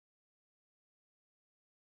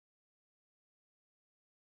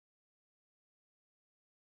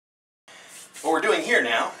what we're doing here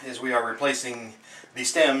now is we are replacing the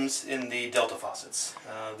stems in the Delta faucets.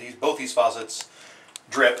 Both these faucets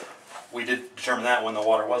drip. We did determine that when the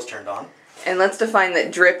water was turned on. And let's define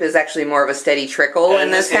that drip is actually more of a steady trickle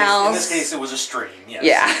in this house. In this case, it was a stream, yes.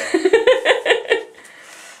 Yeah.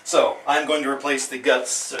 So, I'm going to replace the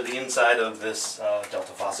guts, or the inside of this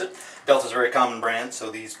Delta faucet. Delta's a very common brand,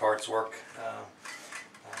 so these parts work.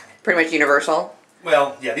 Pretty much universal?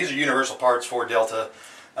 Well, yeah, these are universal parts for Delta,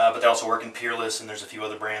 but they also work in Peerless, and there's a few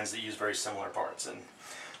other brands that use very similar parts. And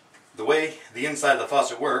the way the inside of the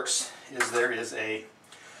faucet works is there is a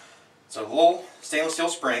little stainless steel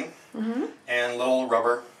spring and little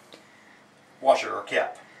rubber washer or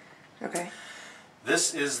cap. Okay.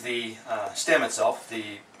 This is the stem itself, the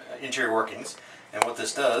interior workings, and what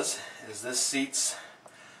this does is this seats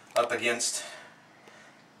up against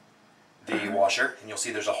the washer, and you'll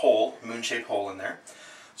see there's a hole, moon-shaped hole in there,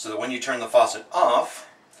 so that when you turn the faucet off,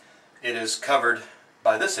 it is covered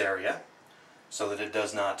by this area so that it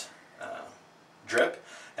does not drip,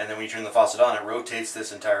 and then when you turn the faucet on, it rotates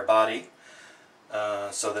this entire body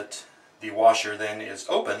so that the washer then is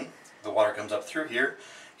open. The water comes up through here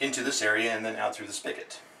into this area and then out through the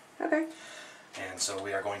spigot. Okay. And so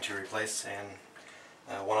we are going to replace, and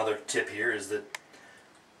one other tip here is that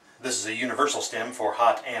this is a universal stem for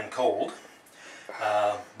hot and cold,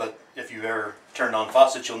 but if you've ever turned on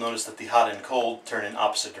faucets, you'll notice that the hot and cold turn in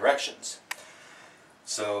opposite directions.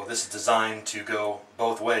 So this is designed to go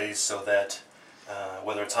both ways so that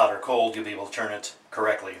whether it's hot or cold, you'll be able to turn it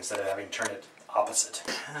correctly instead of having to turn it opposite.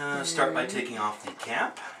 Start by taking off the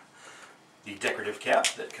cap, the decorative cap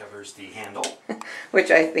that covers the handle. Which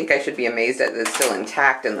I think I should be amazed at that it's still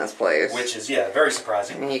intact in this place. Which is, yeah, very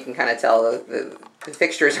surprising. And you can kind of tell the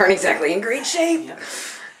fixtures aren't exactly in great shape. Yep.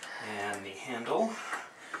 And the handle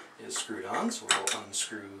is screwed on, so we'll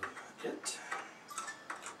unscrew it.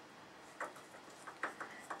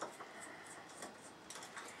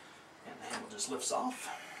 And the handle just lifts off.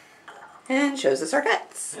 And shows us our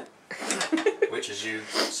guts. Yep. Which, as you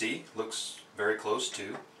see, looks very close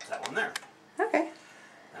to that one there. Okay.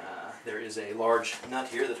 There is a large nut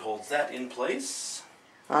here that holds that in place.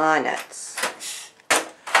 Ah, nuts.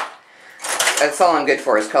 That's all I'm good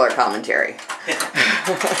for is color commentary.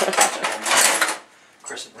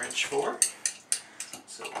 Crescent wrench for.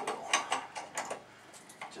 So we'll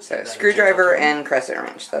just So screwdriver and crescent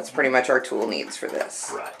wrench. That's pretty much our tool needs for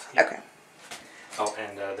this. Right. Yep. Okay. Oh,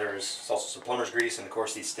 and there's also some plumber's grease and of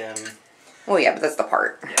course the stem. Well, yeah, but that's the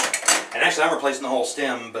part. Yeah. And actually I'm replacing the whole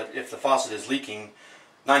stem, but if the faucet is leaking,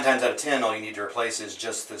 9 times out of 10 all you need to replace is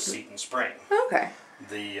just the seat and spring. Okay.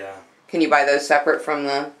 Can you buy those separate from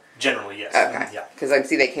the... Generally, yes. Okay. Yeah. Because I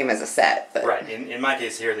see they came as a set. But... Right. In my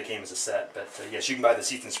case here, they came as a set. But yes, you can buy the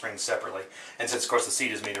seats and springs separately. And since, of course, the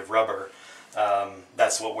seat is made of rubber,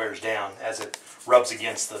 that's what wears down as it rubs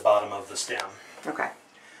against the bottom of the stem. Okay.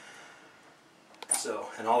 So,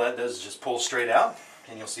 and all that does is just pull straight out.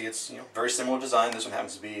 And you'll see it's very similar design. This one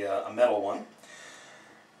happens to be a metal one.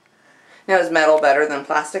 Now, is metal better than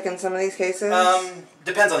plastic in some of these cases?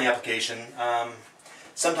 Depends on the application.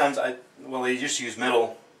 Sometimes they just use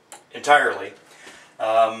metal entirely.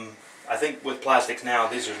 I think with plastics now,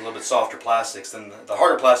 these are a little bit softer plastics. Than the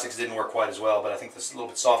harder plastics didn't work quite as well, but I think this little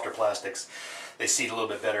bit softer plastics, they seat a little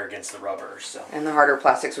bit better against the rubber. So. And the harder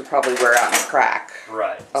plastics would probably wear out and crack.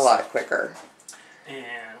 Right. A lot quicker. And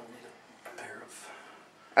we'll need a pair of...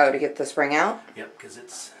 Oh, to get the spring out? Yep, because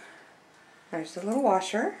it's... There's the little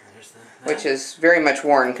washer, there's which is very much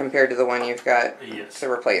worn compared to the one you've got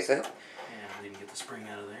to replace it. And I'll even get the spring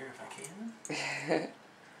out of there if I can.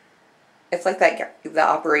 It's like the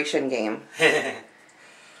Operation game. Yeah,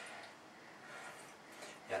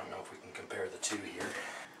 I don't know if we can compare the two here.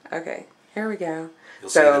 Okay, here we go. You'll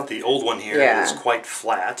see that the old one here is quite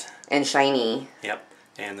flat. And shiny. Yep.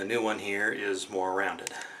 And the new one here is more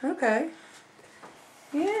rounded. Okay.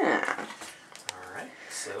 Yeah. Alright,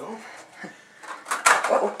 so...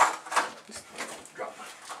 Whoa. Just drop my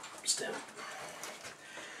stem.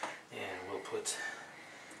 And we'll put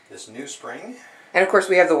this new spring. And of course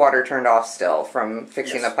we have the water turned off still from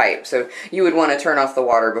fixing the pipe. So you would want to turn off the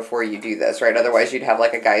water before you do this, right? Otherwise you'd have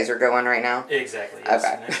like a geyser going right now? Exactly, yes.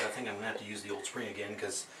 Okay. And actually I think I'm going to have to use the old spring again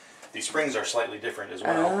because these springs are slightly different as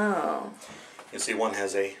well. Oh. You'll see one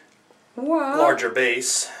has a wow. larger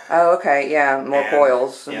base. Oh, okay, yeah, more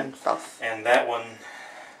coils and stuff. And that one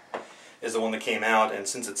is the one that came out, and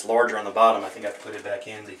since it's larger on the bottom, I think I have to put it back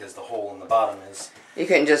in because the hole in the bottom is... You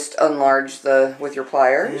couldn't just enlarge with your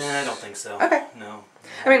pliers? Yeah, I don't think so. Okay. No.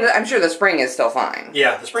 I mean, I'm sure the spring is still fine.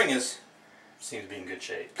 Yeah, the spring seems to be in good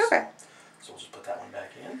shape. Okay. So we'll just put that one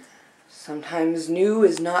back in. Sometimes new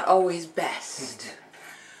is not always best.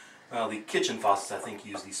 Well, the kitchen faucets I think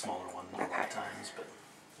use the smaller one a lot of times, but.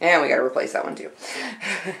 And we got to replace that one too.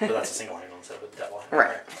 But that's a single handle instead of a double handle.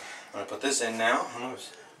 Right. I'm going to put this in now.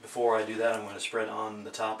 Before I do that, I'm going to spread on the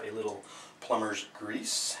top a little plumber's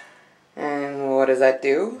grease. And what does that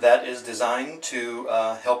do? That is designed to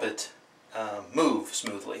help it move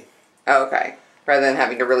smoothly. Oh, okay. Rather than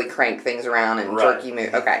having to really crank things around and jerky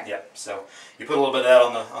move. Okay. Yeah. So you put a little bit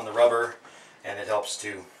of that on the rubber, and it helps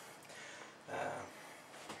to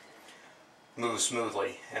move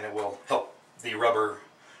smoothly, and it will help the rubber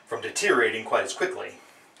from deteriorating quite as quickly.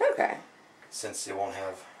 Okay. Since it won't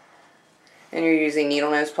have. And you're using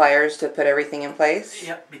needle nose pliers to put everything in place?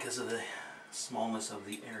 Yep, because of the smallness of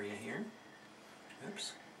the area here.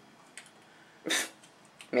 Oops.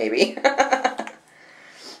 Maybe.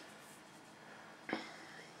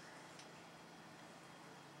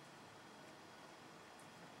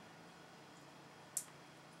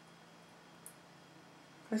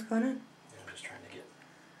 What's going on? I'm just trying to get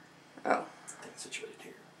things situated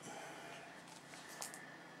here.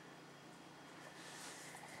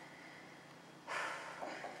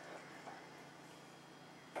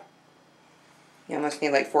 You almost need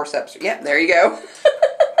like forceps. Yep, there you go.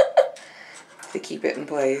 To keep it in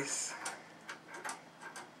place.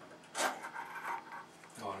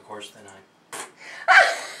 Oh, and of course then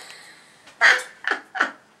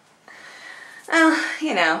Oh,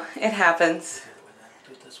 you know, it happens.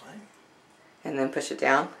 do it this way. And then push it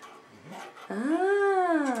down.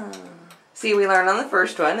 Ah. See, we learned on the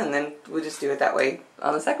first one, and then we'll just do it that way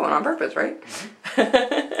on the second one on purpose, right?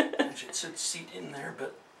 Actually, it should seat in there,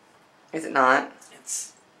 but Is it not?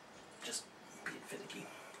 it's just being finicky.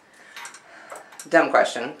 Dumb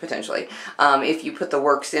question, potentially. If you put the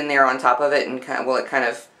works in there on top of it, and will it kind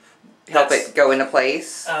of help it go into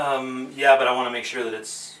place? Yeah, but I want to make sure that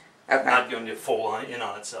it's not going to fold in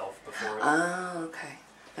on itself before it. Oh, okay.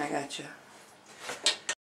 I gotcha.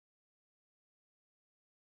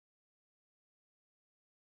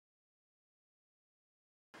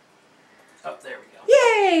 Oh, there we go.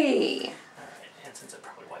 Yay! Alright, and since I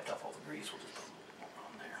probably wiped off all the grease, we'll just put a little bit more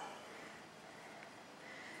on there.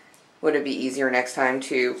 Would it be easier next time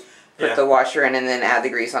to put the washer in and then add the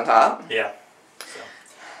grease on top? Yeah. So,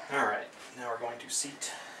 alright, now we're going to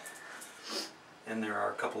seat. And there are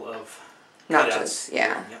a couple of Notches,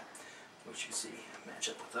 yeah. Yep. Which you see match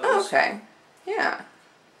up with those. Oh, okay. Yeah.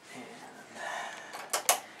 And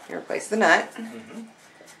you replace the nut.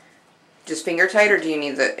 Just finger tight, or do you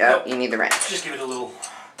need the? Oh, nope. You need the wrench. Just give it a little,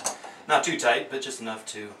 not too tight, but just enough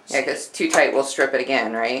to. Yeah, because too tight will strip it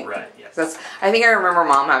again, right? Right. Yeah. That's. I think I remember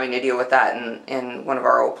Mom having to deal with that in one of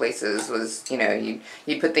our old places. Was you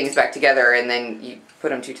put things back together and then you put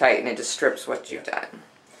them too tight and it just strips what you've done.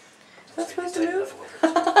 That's supposed to move.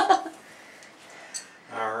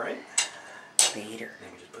 All right. Later.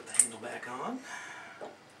 Then we just put the handle back on.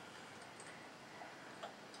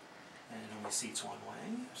 And it only seats one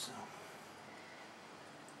way, so.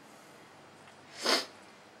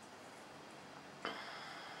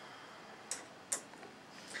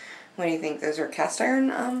 What do you think? Those are cast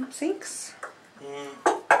iron sinks?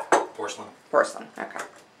 Porcelain. Porcelain. Okay.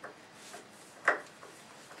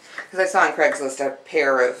 Because I saw on Craigslist a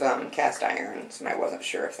pair of cast irons, and I wasn't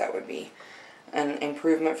sure if that would be an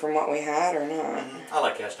improvement from what we had or not. I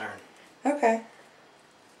like cast iron. Okay.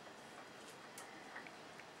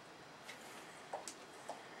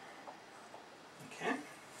 Okay.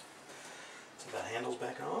 So that handle's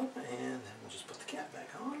back on, and then we'll just put the cap back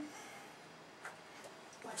on.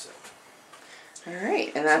 Like so.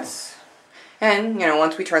 Alright, and that's... And,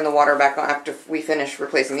 once we turn the water back on, after we finish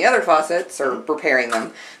replacing the other faucets, or repairing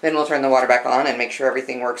them, then we'll turn the water back on and make sure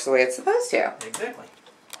everything works the way it's supposed to. Exactly.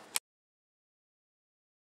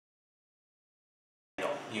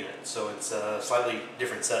 Unit, so it's a slightly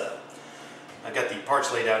different setup. I've got the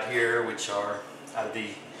parts laid out here, which are out of the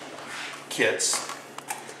kits.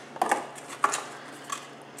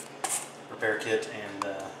 Repair kit and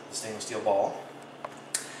the stainless steel ball.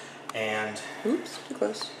 And oops, too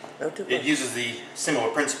close. Oh, too close. It uses the similar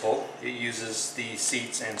principle. It uses the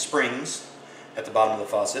seats and springs at the bottom of the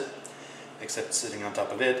faucet, except sitting on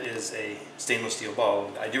top of it is a stainless steel ball.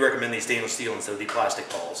 I do recommend the stainless steel instead of the plastic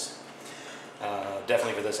balls,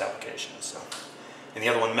 definitely for this application. So, and the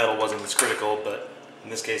other one, metal, wasn't as critical, but in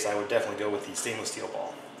this case I would definitely go with the stainless steel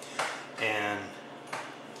ball. And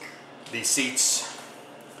the seats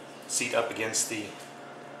seat up against the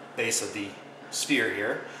base of the sphere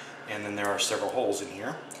here, and then there are several holes in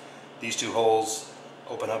here. These two holes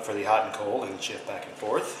open up for the hot and cold and shift back and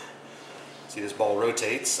forth. See, this ball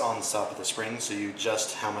rotates on the top of the spring, so you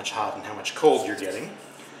adjust how much hot and how much cold you're getting,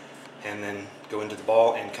 and then go into the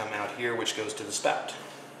ball and come out here, which goes to the spout.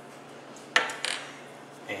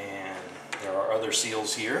 are other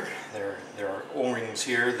seals here. There are O-rings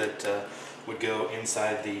here that would go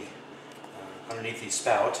inside the underneath the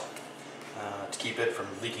spout to keep it from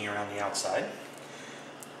leaking around the outside.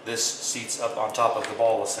 This seats up on top of the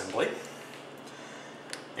ball assembly.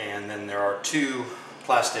 And then there are two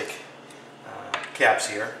plastic caps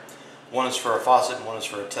here. One is for a faucet and one is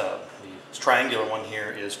for a tub. The triangular one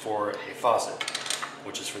here is for a faucet,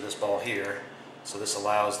 which is for this ball here. So this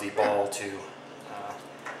allows the ball to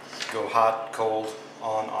go hot, cold,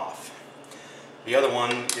 on, off. The other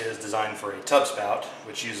one is designed for a tub spout,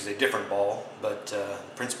 which uses a different ball, but the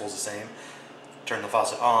principle is the same. Turn the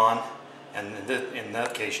faucet on, and in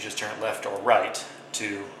that case you just turn it left or right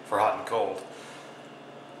for hot and cold.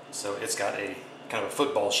 So it's got a kind of a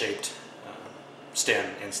football shaped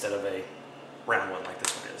stem instead of a round one like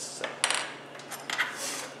this one is. So,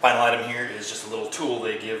 final item here is just a little tool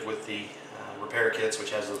they give with the repair kits,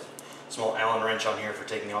 which has a small Allen wrench on here for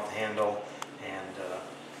taking off the handle and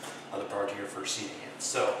other part here for seating it.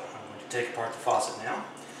 So I'm going to take apart the faucet now.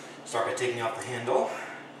 Start by taking off the handle,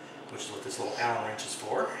 which is what this little Allen wrench is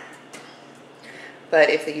for. But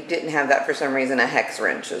if you didn't have that for some reason, a hex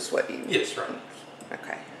wrench is what you... Yes, right.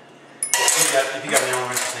 Okay. If you got an Allen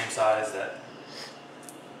wrench the same size, that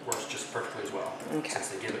works just perfectly as well. Okay. Since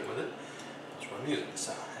they give it with it, that's what I'm using.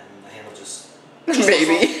 So, and the handle just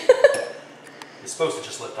Maybe. It's supposed to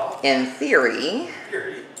just lift off. In theory. In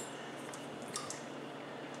theory.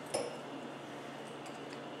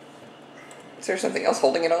 Is there something else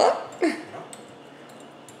holding it on? No.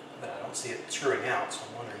 But I don't see it screwing out, so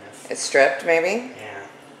I'm wondering if... It's stripped, maybe? Yeah.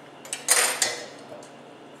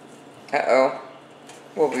 Uh-oh.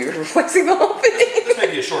 We'll be replacing the whole thing. This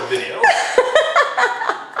may be a short video.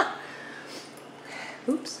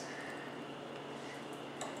 Oops.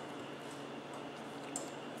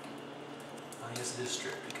 I guess it is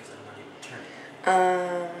stripped because I'm not even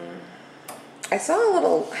turning. I saw a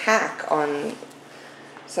little hack on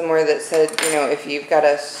somewhere that said, you know, if you've got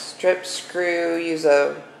a strip screw, use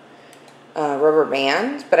a rubber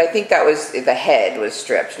band. But I think that was, the head was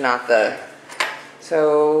stripped, not the...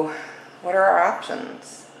 So, what are our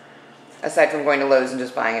options? Aside from going to Lowe's and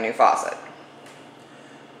just buying a new faucet.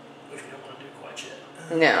 Which we don't want to do quite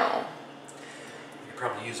yet. No. You could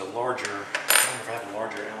probably use a larger, I wonder if I have a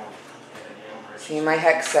larger Allen wrench. See, my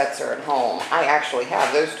hex sets are at home. I actually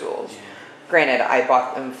have those tools. Yeah. Granted, I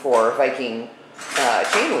bought them for Viking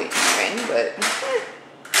chain weaving, but...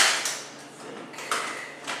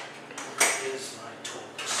 Is my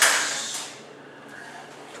torque.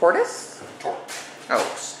 Tortoise? Torque.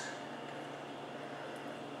 Oh.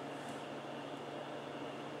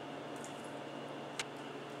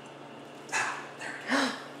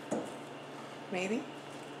 Maybe?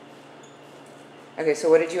 Okay, so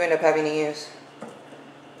what did you end up having to use?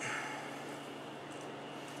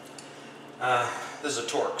 This is a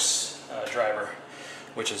Torx driver,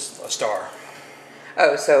 which is a star.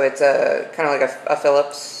 Oh, so it's a kind of like a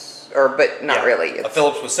Phillips, but not really. A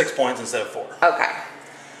Phillips with 6 points instead of 4. Okay.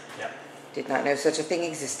 Yeah. Did not know such a thing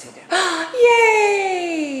existed.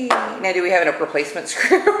 Yay! Now, do we have a replacement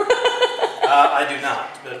screw? I do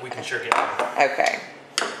not, but we can sure get one. Okay.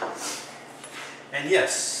 And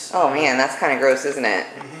yes. Oh man, that's kind of gross, isn't it?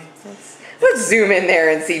 Let's zoom in there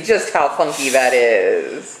and see just how funky that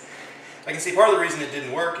is. I can see part of the reason it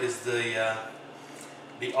didn't work is the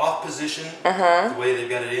off position, the way they've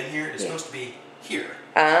got it in here, is supposed to be here.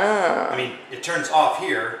 Oh. I mean, it turns off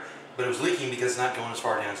here, but it was leaking because it's not going as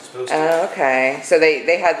far down as it's supposed to. Oh, okay. So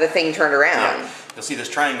they had the thing turned around. Yeah. You'll see this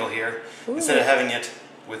triangle here. Ooh. Instead of having it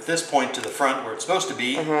with this point to the front where it's supposed to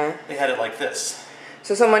be, they had it like this.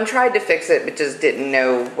 So someone tried to fix it, but just didn't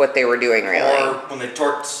know what they were doing, really. Or when they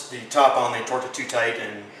torqued the top on, they torqued it too tight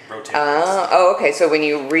and rotated it. Oh, okay. So when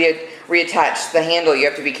you reattach the handle, you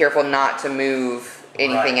have to be careful not to move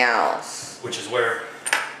anything else. Which is where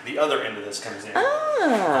the other end of this comes in.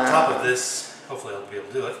 Ah. On top of this, hopefully I'll be able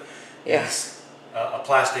to do it, is a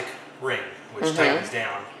plastic ring, which tightens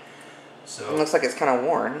down. So It looks like it's kind of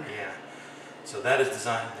worn. yeah. So that is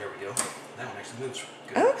designed, there we go. That one actually moves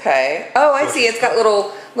good. Okay. Oh, I see. It's got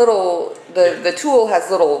the tool has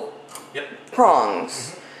little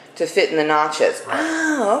prongs to fit in the notches. Right.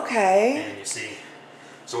 Oh, okay. And you see,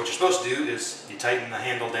 so what you're supposed to do is you tighten the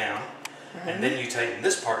handle down, and then you tighten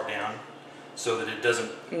this part down so that it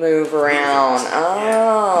doesn't move around.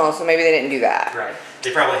 Oh, so maybe they didn't do that. Right.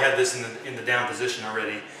 They probably had this in the down position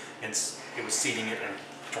already, and it was seating it and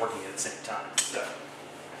torquing it at the same time. So.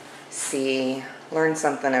 See, learn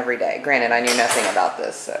something every day. Granted, I knew nothing about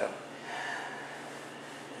this, so.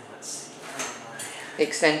 Let's see. The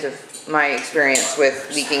extent of my experience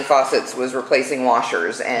with leaking faucets was replacing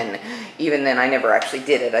washers, and even then I never actually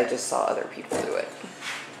did it. I just saw other people do it.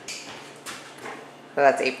 So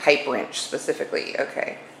that's a pipe wrench specifically.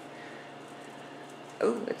 Okay.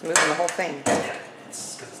 Oh, it's moving the whole thing. Yeah,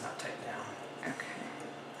 it's because it's not tight down. Okay.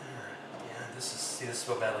 Alright, yeah, this is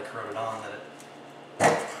so badly corroded on that it...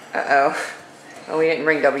 Uh-oh. Well, we didn't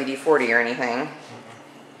bring WD-40 or anything.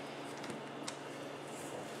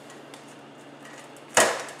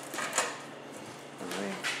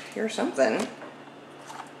 Here's something.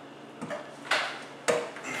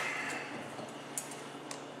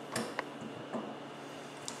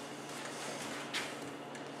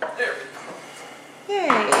 There we go. Yay!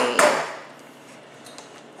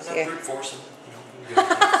 Enough brute force and, you know,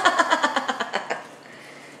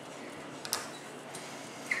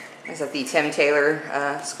 Is that the Tim Taylor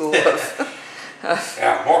school of...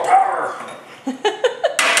 yeah, more power!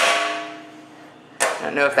 I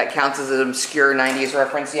don't know if that counts as an obscure 90s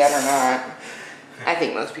reference yet or not. I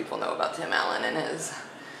think most people know about Tim Allen and his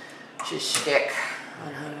shtick.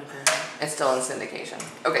 100%. It's still in syndication.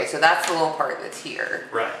 Okay, so that's the little part that's here.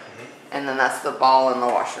 Right. And then that's the ball and the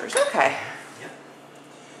washers. Okay. Yep.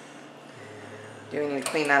 Do we need to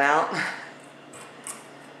clean that out?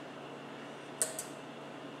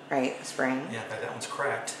 Right, the spring. Yeah, in fact, that one's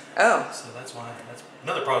cracked. Oh. So that's why, that's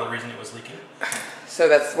another part of the reason it was leaking. So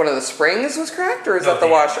that's one of the springs was cracked, or is that the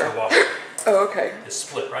washer? The washer. Oh, okay. It's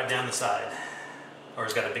split right down the side. Or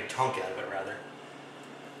it's got a big chunk out of it, rather.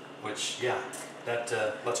 Which, yeah, that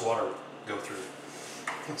lets water go through.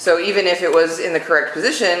 So even if it was in the correct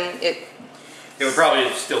position, it would probably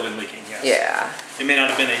have still been leaking, yes. Yeah. It may not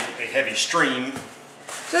have been a heavy stream.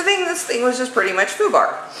 So I think this thing was just pretty much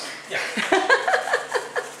FUBAR. Yeah.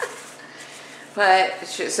 But,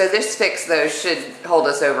 so this fix, though, should hold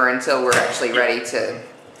us over until we're actually ready to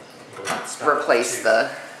replace the...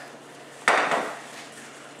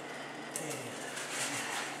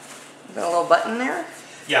 Is that a little button there?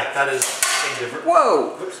 Yeah, that is a diverter.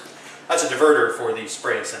 Whoa! Oops. That's a diverter for the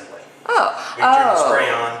spray assembly. Oh. We turn the spray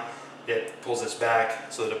on, it pulls this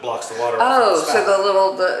back so that it blocks the water off. Oh, so the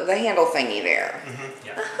little, the handle thingy there. Mm-hmm,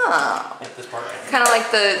 yeah. Oh. Yeah, this part right here. Kind of like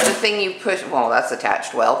the thing you push, well, that's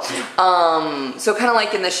attached well. So kind of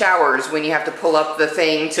like in the showers when you have to pull up the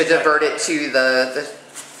thing to divert it to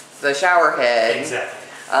the shower head. Exactly.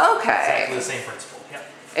 Okay. Exactly the same principle,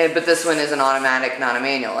 yeah. But this one is an automatic, not a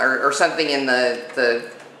manual, or something in the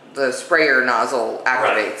sprayer nozzle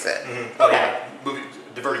activates it. Mm-hmm. Okay. Yeah.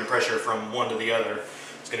 Diverting pressure from one to the other.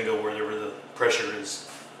 It's going to go wherever the pressure is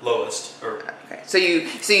lowest. Or okay. So you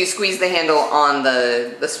squeeze the handle on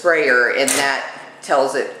the sprayer, and that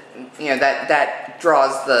tells it, you know, that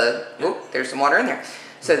draws the. Oh, there's some water in there.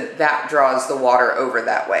 So that draws the water over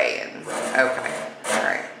that way, and okay, all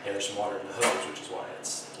right. Yeah, there's some water in the hose, which is why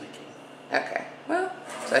it's leaking. Okay. Well,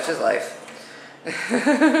 such is life.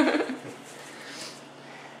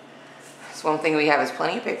 That's one thing we have is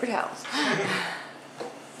plenty of paper towels.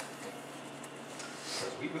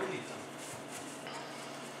 Because we will need them.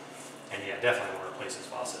 And yeah, definitely want to replace this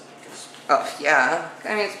faucet because. Oh yeah,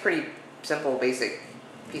 I mean it's a pretty simple, basic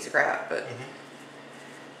piece of crap, but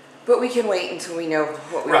but we can wait until we know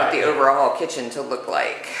what we want the overall kitchen to look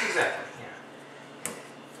like. Exactly. Yeah.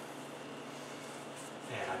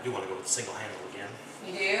 And I do want to go with single handle again.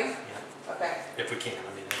 You do? Yeah. Okay. If we can,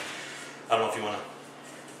 I mean, I don't know if you want to.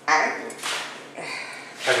 I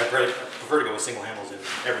prefer to go with single handles in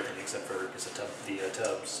everything except for the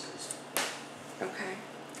tubs. Okay.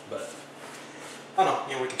 But I don't know.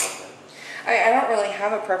 Yeah, we can talk about it. I don't really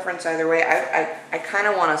have a preference either way. I kind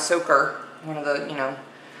of want a soaker, one of the, you know,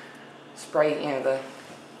 spray, you know, the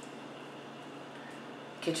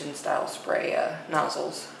kitchen style spray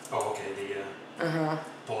nozzles. Oh, okay. The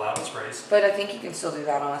pull out sprays. But I think you can still do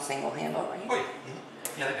that on a single handle, right? Oh yeah.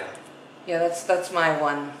 Mm-hmm. Yeah, they got it. Yeah, that's my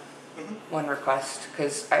one request,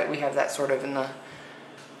 because we have that sort of in the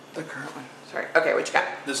current one. Sorry. Okay, what you got?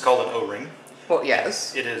 This is called an O-ring. Well,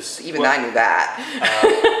 yes. It is. Even I knew that.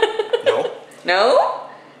 No. No?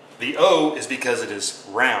 The O is because it is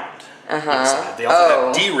round inside. They also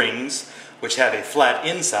have D-rings, which have a flat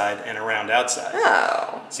inside and a round outside.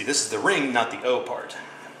 Oh. See, this is the ring, not the O part.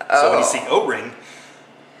 So when you see O-ring,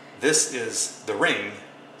 this is the ring.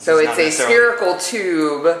 So it's a spherical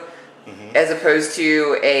tube as opposed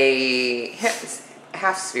to a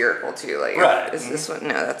half spherical tube. Like, right. Is this one?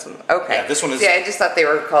 No, that's one. Okay. Yeah, this one is. Yeah, I just thought they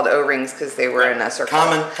were called O-rings because they were in a circle.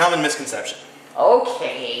 Common misconception.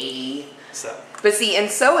 Okay. So. But see, in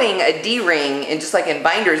sewing, a D-ring, and just like in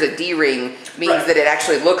binders, a D-ring means Right. that it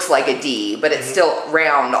actually looks like a D, but it's still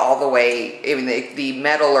round all the way. I mean, the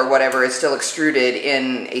metal or whatever is still extruded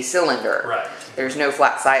in a cylinder. Right. There's no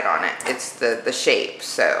flat side on it. It's the shape.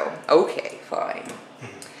 So, okay, fine.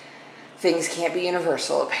 Things can't be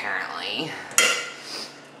universal, apparently.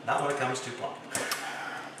 Not when it comes to plumbing.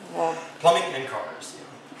 Well, Plumbing and cars.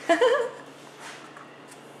 Yeah.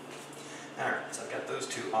 Alright, so I've got those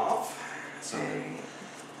two off. So I'm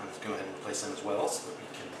just going to go ahead and replace them as well so that we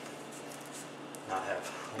can not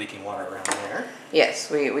have leaking water around there.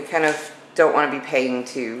 yes, we kind of don't want to be paying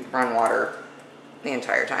to run water the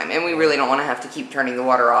entire time. And we really don't want to have to keep turning the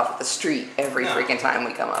water off at the street every freaking time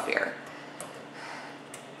we come up here.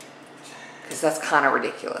 Because that's kind of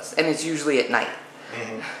ridiculous. And it's usually at night.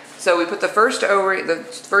 So we put the first two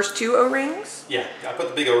O-rings? Yeah, I put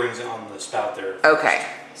the big O-rings on the spout there. Okay.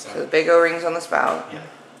 So the big O-rings on the spout. Yeah.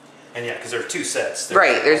 And yeah, because there are two sets.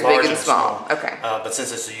 Right, there's large big and small. Okay. But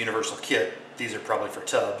since it's a universal kit, these are probably for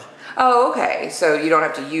tub. Oh, okay. So you don't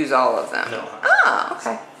have to use all of them. No. Ah,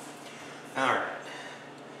 okay. Alright.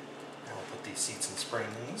 Now we'll put these seats and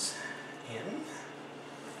springs in.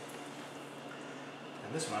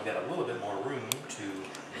 And this one I've got a little bit more room to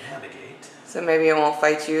navigate. So maybe it won't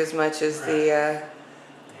fight you as much as the... And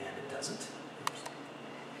it doesn't. Oops.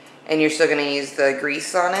 And you're still going to use the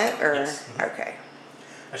grease on it? Or? Yes. Okay.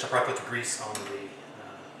 I shall probably put the grease on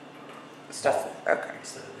the Stuff. ball Okay.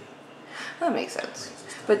 instead of the... That makes sense.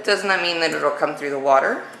 But doesn't that mean that it'll come through the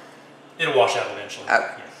water? It'll wash out eventually.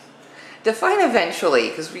 Okay. Yeah. Define eventually,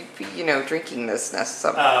 because we'd be, drinking this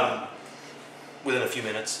sometime. Within a few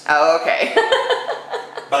minutes. Oh, okay.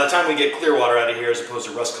 By the time we get clear water out of here as opposed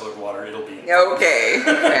to rust-colored water, it'll be... Okay.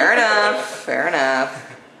 Fair enough. Fair enough.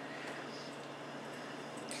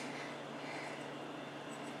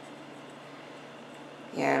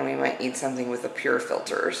 Yeah, and we might need something with a pure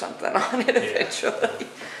filter or something on it eventually.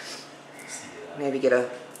 Maybe get a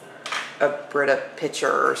Brita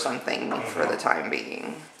pitcher or something for the time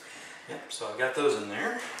being. Yep, so I've got those in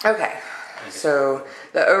there. Okay. So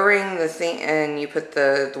the O-ring, the thing, and you put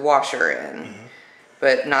the washer in,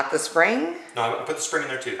 but not the spring? No, I put the spring in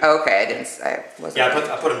there too. Oh, okay, I wasn't. Yeah,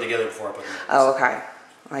 I put them together before I put them in. Oh, okay.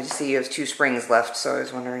 I just see you have 2 springs left, so I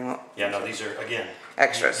was wondering what... Yeah, no, these are, again,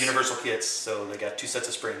 extras. Universal kits, so they got 2 sets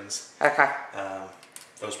of springs. Okay.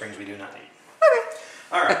 Those springs we do not need. Okay.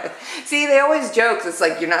 All right. See, they always joke, it's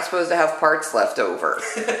like you're not supposed to have parts left over.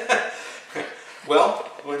 Well,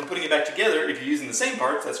 when putting it back together, if you're using the same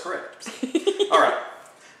parts, that's correct. All right.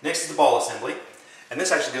 Next is the ball assembly. And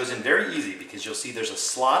this actually goes in very easy because you'll see there's a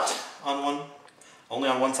slot on only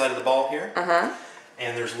on one side of the ball here.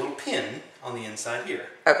 And there's a little pin on the inside here.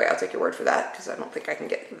 Okay, I'll take your word for that because I don't think I can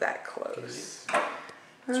get that close.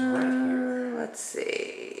 It's right here. Let's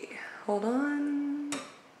see. Hold on.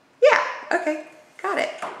 Yeah, okay. Got it.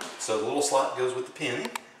 So the little slot goes with the pin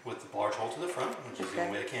with the large hole to the front, which is the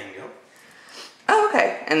only way it can go. Oh,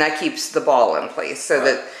 okay. And that keeps the ball in place so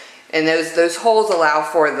that, and those holes allow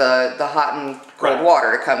for the hot and cold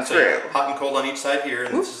water to come through. Hot and cold on each side here.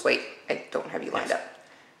 And Oops, wait, I don't have you lined up.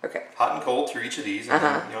 Okay. Hot and cold through each of these, and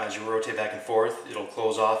then, as you rotate back and forth, it'll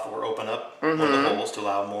close off or open up one of the holes to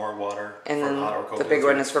allow more water and from hot or cold. The big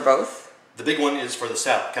one is for both? The big one is for the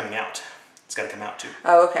spout coming out. It's got to come out too.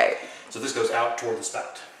 Oh, okay. So this goes out toward the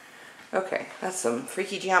spout. Okay, that's some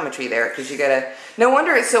freaky geometry there, because you gotta... No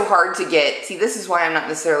wonder it's so hard to get... See, this is why I'm not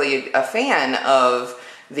necessarily a fan of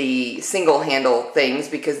the single handle things,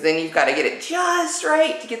 because then you've got to get it just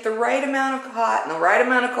right to get the right amount of hot and the right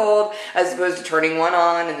amount of cold, as opposed to turning one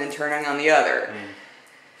on and then turning on the other.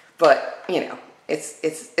 But,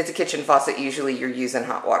 it's a kitchen faucet. Usually you're using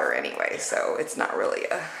hot water anyway, so it's not really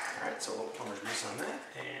a... Alright, so a little plumber's grease on that,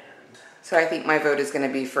 and... So I think my vote is going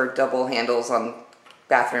to be for double handles on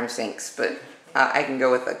bathroom sinks, but I can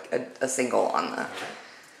go with a single on the... And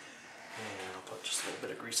I'll put just a little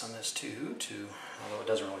bit of grease on this too, although it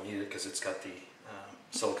doesn't really need it because it's got the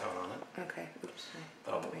silicone on it. Okay, oops.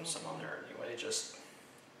 But I'll put some on there anyway, just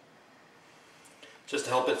to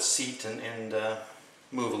help it seat and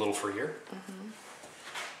move a little freer. And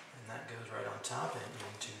that goes right on top and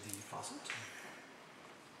into the faucet.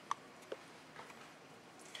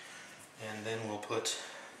 And then we'll put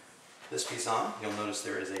this piece on. You'll notice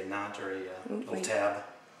there is a knot or a little tab.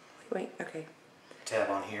 Wait, okay. Tab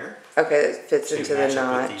on here. Okay, that fits into the match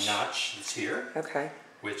up with notch. the notch that's here. Okay.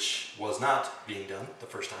 Which was not being done the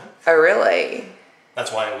first time. Oh, really?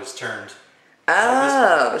 That's why it was turned.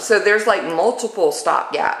 Oh, so there's like multiple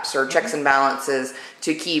stop gaps or checks and balances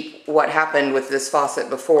to keep what happened with this faucet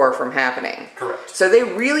before from happening. Correct. So they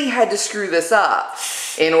really had to screw this up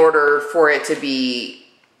in order for it to be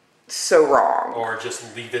so wrong. Or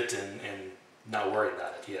just leave it and not worry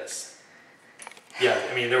about it, yes. Yeah,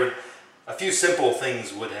 I mean, a few simple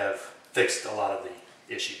things would have fixed a lot of the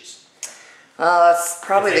issues. That's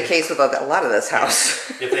probably the case with a lot of this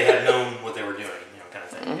house. If they had known what they were doing, kind of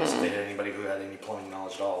thing. I guess if they had anybody who had any plumbing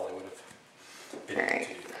knowledge at all, they would have been able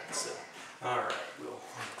to do that. So, all right, we'll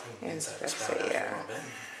clean the inside of the spout out for a little bit.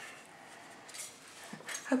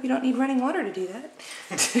 Hope you don't need running water to do that.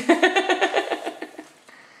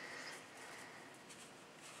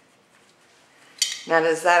 Now,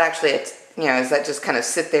 does that actually, does that just kind of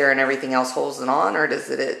sit there and everything else holds it on, or does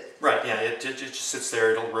it? Right, yeah, it just sits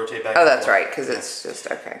there. It'll rotate back. Oh, that's right, because it's just,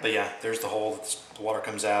 okay. But yeah, there's the hole. The water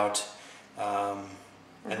comes out.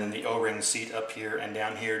 And then the O-ring seat up here and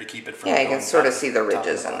down here to keep it from you can sort of see the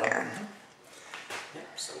ridges in there. Yep,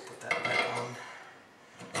 so we'll put that back on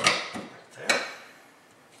right there.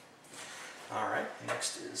 Alright,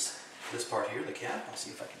 next is this part here, the cap. I'll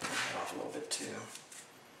see if I can turn that off a little bit too.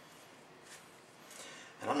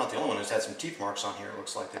 And I'm not the only one who's had some teeth marks on here, it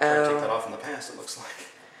looks like. They tried to take that off in the past, it looks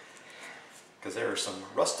like. Because there are some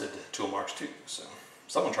rusted tool marks too, so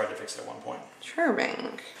someone tried to fix it at one point.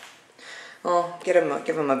 Charming. Well, give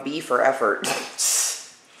him a B for effort. C+.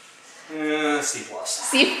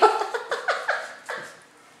 C+.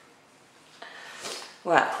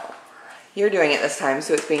 Well, you're doing it this time,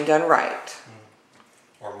 so it's being done right.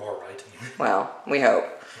 Or more right. Well, we hope.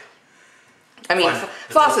 I mean,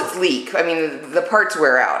 faucets leak. I mean, the parts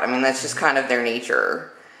wear out. I mean, that's just kind of their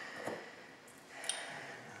nature.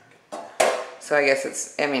 So I guess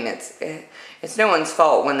it's no one's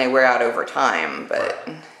fault when they wear out over time, but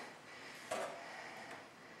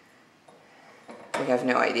we have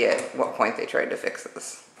no idea at what point they tried to fix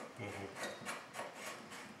this.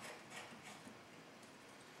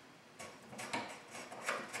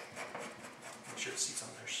 Make sure the seat's on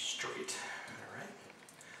there straight. All right.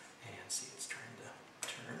 And see, it's trying to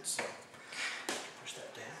turn, so push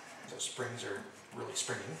that down. Those springs are really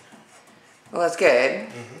springing. Well, that's good.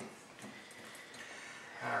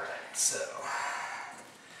 All right, so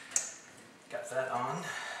got that on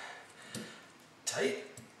tight.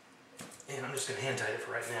 And I'm just going to hand tight it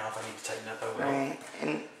for right now. If I need to tighten up, I will. Right.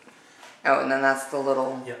 And then that's the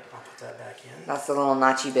little... Yep, I'll put that back in. That's the little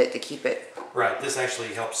notchy bit to keep it... Right, this actually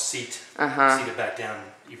helps seat it back down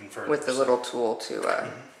even further. With the little tool to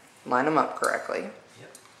line them up correctly.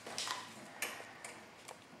 Yep.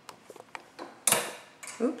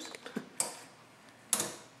 Oops.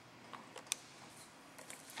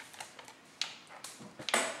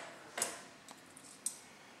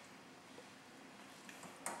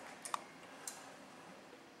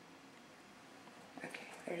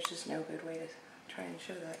 There's just no good way to try and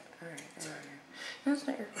show that. Alright, there we go. No, it's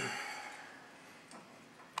not your fault.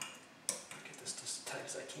 Get this as tight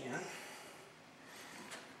as I can.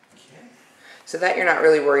 Okay. So that you're not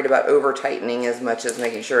really worried about over tightening as much as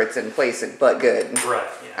making sure it's in place but good. Right,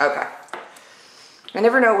 yeah. Okay. I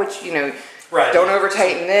never know which, right, don't over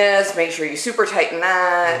tighten this, make sure you super tighten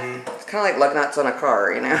that. It's kind of like lug nuts on a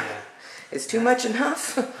car, Yeah. Is too much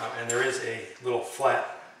enough? And there is a little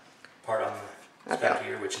flat part on the spout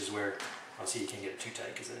here, which is where, I'll see you can't get it too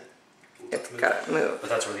tight because then it's got to move. But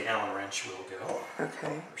that's where the Allen wrench will go.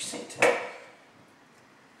 Okay. Or seat.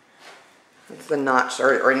 It's the notch,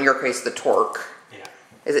 or in your case, the torque. Yeah.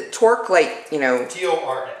 Is it torque like,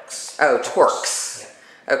 T-O-R-X. Oh, torques.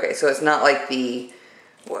 Yeah. Okay, so it's not like the,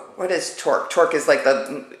 what is torque? Torque is like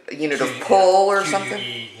the unit of pull or something?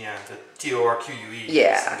 QUE, yeah, the T-O-R-Q-U-E.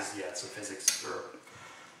 Yeah. It's a physics or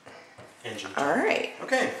engine. All right.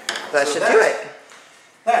 Okay. That should do it.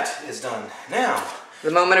 That is done. Now,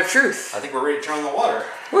 the moment of truth. I think we're ready to turn on the water.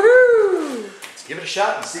 Woohoo! Let's give it a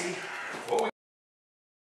shot and see what we...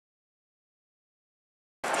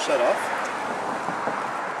 Shut off.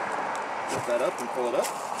 Lift that up and pull it up.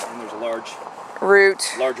 And there's a large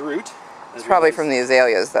root. It's probably from the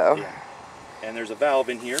azaleas though. Yeah. And there's a valve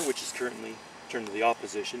in here which is currently turned to the off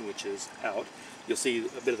position, which is out. You'll see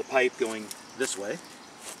a bit of the pipe going this way.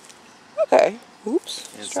 Okay. Oops.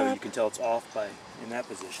 And so you can tell it's off in that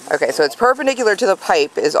position. Okay, so it's perpendicular to the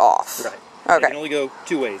pipe is off. Right. Okay. It can only go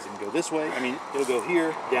two ways. It can go this way. I mean, it'll go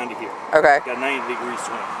here, down to here. Okay. Got a 90-degree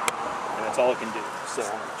swing. And that's all it can do. So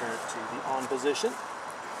I'm going to turn it to the on position.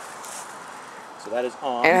 So that is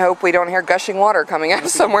on. And hope we don't hear gushing water coming out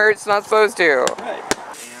somewhere it's not supposed to. Right.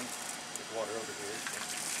 And there's water over here.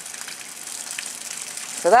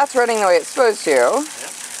 So that's running the way it's supposed to. Yep.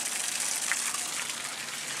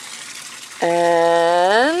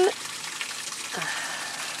 And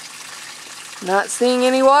not seeing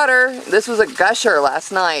any water. This was a gusher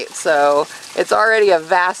last night, so it's already a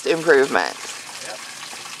vast improvement.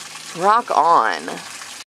 Yep. Rock on.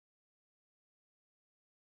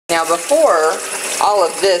 Now before, all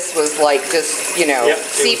of this was like just, you know,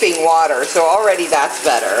 seeping water, so already that's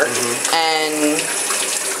better. And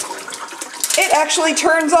it actually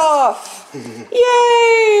turns off.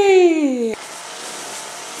 Yay!